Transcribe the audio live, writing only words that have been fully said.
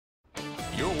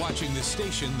watching the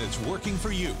station that's working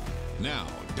for you. Now,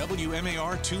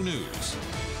 WMAR 2 News.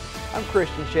 I'm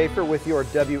Christian Schaefer with your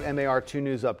WMAR 2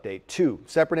 News update. Two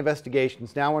separate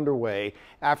investigations now underway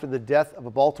after the death of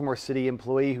a Baltimore City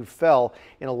employee who fell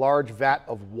in a large vat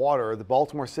of water. The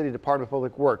Baltimore City Department of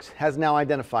Public Works has now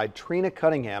identified Trina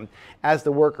Cunningham as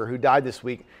the worker who died this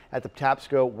week at the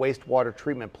Patapsco wastewater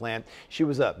treatment plant. She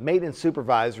was a maintenance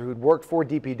supervisor who'd worked for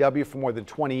DPW for more than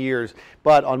 20 years,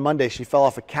 but on Monday she fell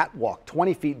off a catwalk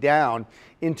 20 feet down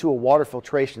into a water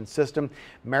filtration system.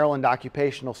 Maryland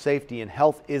Occupational Safety and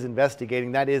Health is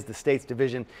investigating. That is the state's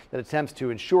division that attempts to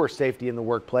ensure safety in the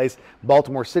workplace.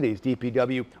 Baltimore City's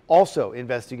DPW also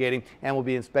investigating and will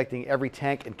be inspecting every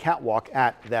tank and catwalk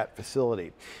at that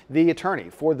facility. The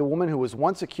attorney for the woman who was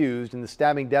once accused in the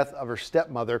stabbing death of her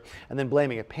stepmother and then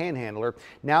blaming a panhandler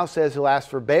now says he'll ask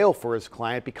for bail for his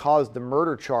client because the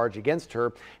murder charge against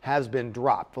her has been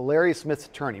dropped. Valeria Smith's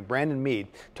attorney, Brandon Mead,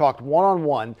 talked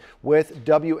one-on-one with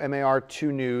WMAR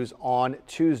 2 News on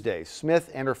Tuesday. Smith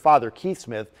and her father, Keith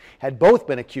Smith, had both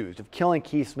been accused of killing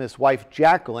Keith Smith's wife,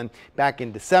 Jacqueline, back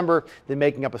in December, then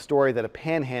making up a story that a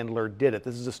panhandler did it.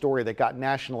 This is a story that got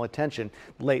national attention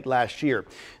late last year.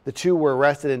 The two were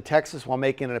arrested in Texas while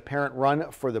making an apparent run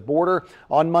for the border.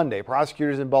 On Monday,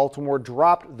 prosecutors in Baltimore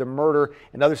dropped the murder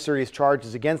and other serious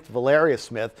charges against Valeria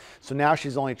Smith, so now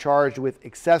she's only charged with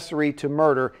accessory to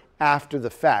murder after the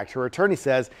fact. Her attorney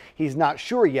says he's not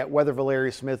sure yet whether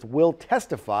Valeria Smith will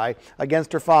testify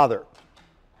against her father.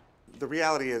 The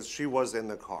reality is she was in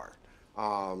the car,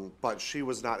 but she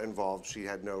was not involved. She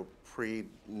had no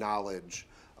pre-knowledge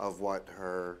of what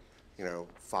her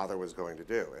father was going to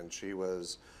do. And she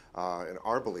was, in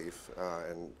our belief,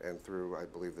 and through, I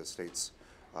believe, the state's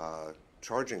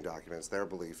charging documents, their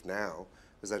belief now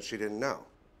is that she didn't know.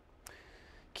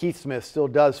 Keith Smith still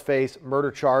does face murder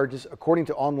charges. According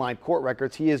to online court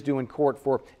records, he is due in court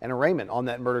for an arraignment on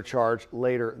that murder charge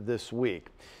later this week.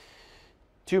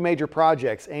 Two major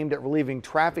projects aimed at relieving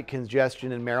traffic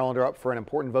congestion in Maryland are up for an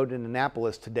important vote in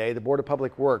Annapolis today. The Board of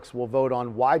Public Works will vote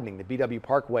on widening the BW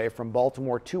Parkway from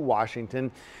Baltimore to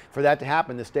Washington. For that to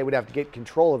happen, the state would have to get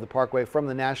control of the parkway from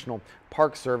the National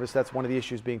Park Service. That's one of the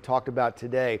issues being talked about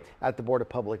today at the Board of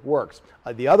Public Works.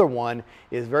 The other one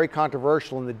is very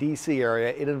controversial in the D.C. area.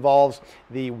 It involves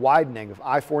the widening of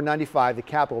I-495, the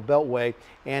Capital Beltway,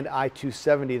 and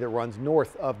I-270 that runs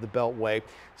north of the Beltway.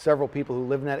 Several people who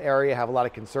live in that area have a lot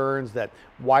of concerns that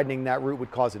widening that route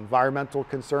would cause environmental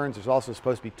concerns. There's also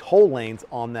supposed to be toll lanes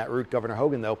on that route. Governor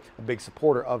Hogan, though, a big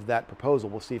supporter of that proposal.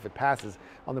 We'll see if it passes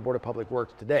on the Board of Public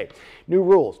Works today. New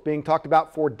rules being talked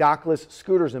about for dockless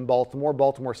scooters in Baltimore.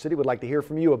 Baltimore City would like to hear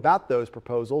from you about those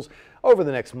proposals over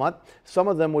the next month. Some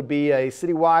of them would be a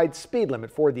citywide speed limit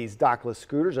for these dockless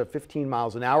scooters of 15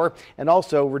 miles an hour and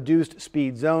also reduced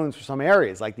speed zones for some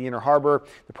areas like the Inner Harbor,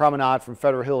 the Promenade from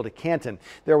Federal Hill to Canton.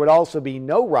 There would also be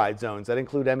no ride zones that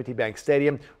include M&T Bank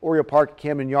Stadium, Oriole Park,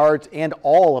 Camden Yards, and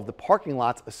all of the parking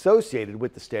lots associated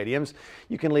with the stadiums.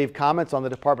 You can leave comments on the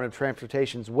Department of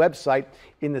Transportation's website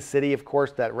in the city. Of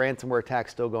course, that ransomware attack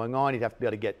is still going on. You'd have to be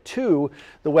able to get to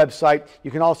the website. You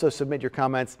can also submit your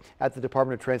comments at the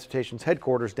Department of Transportation's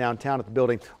headquarters downtown at the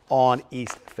building on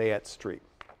East Fayette Street.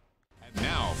 And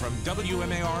now from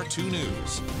WMAR 2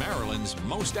 News, Maryland's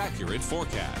most accurate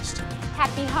forecast.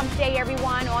 Happy hump day,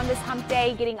 everyone. On this hump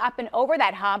day, getting up and over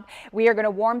that hump, we are going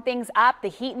to warm things up. The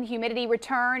heat and humidity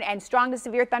return, and strong to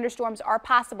severe thunderstorms are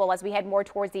possible as we head more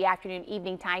towards the afternoon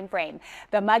evening time frame.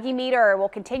 The muggy meter will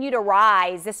continue to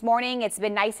rise. This morning, it's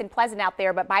been nice and pleasant out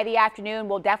there, but by the afternoon,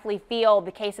 we'll definitely feel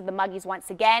the case of the muggies once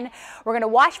again. We're going to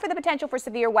watch for the potential for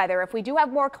severe weather. If we do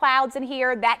have more clouds in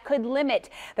here, that could limit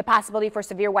the possibility for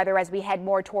severe weather as we head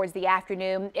more towards the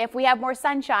afternoon. If we have more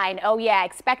sunshine, oh yeah,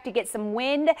 expect to get some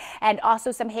wind and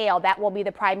also some hail. That will be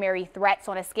the primary threats.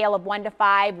 On a scale of 1 to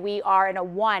 5, we are in a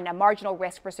 1, a marginal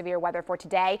risk for severe weather for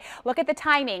today. Look at the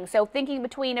timing. So thinking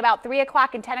between about 3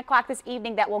 o'clock and 10 o'clock this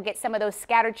evening, that will get some of those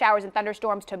scattered showers and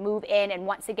thunderstorms to move in. And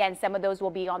once again, some of those will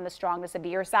be on the strong to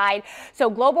severe side. So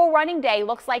global running day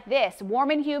looks like this: warm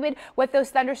and humid with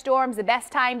those thunderstorms. The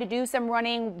best time to do some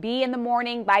running be in the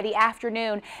morning. By the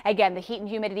afternoon, again, the heat and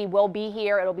humidity will be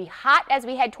here. It'll be hot as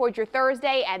we head towards your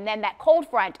Thursday, and then that cold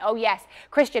front, oh yes,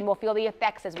 Christian will feel the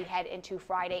effects as we head into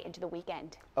Friday, into the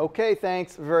weekend. Okay,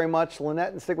 thanks very much,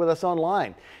 Lynette, and stick with us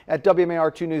online at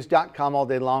WMAR2news.com all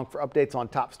day long for updates on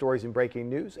top stories and breaking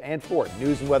news. And for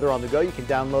news and weather on the go, you can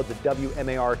download the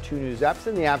WMAR 2 News apps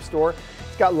in the App Store.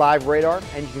 It's got live radar,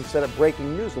 and you can set up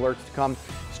breaking news alerts to come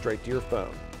straight to your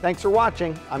phone. Thanks for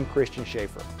watching. I'm Christian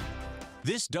Schaefer.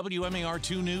 This WMAR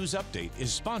 2 News update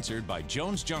is sponsored by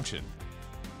Jones Junction.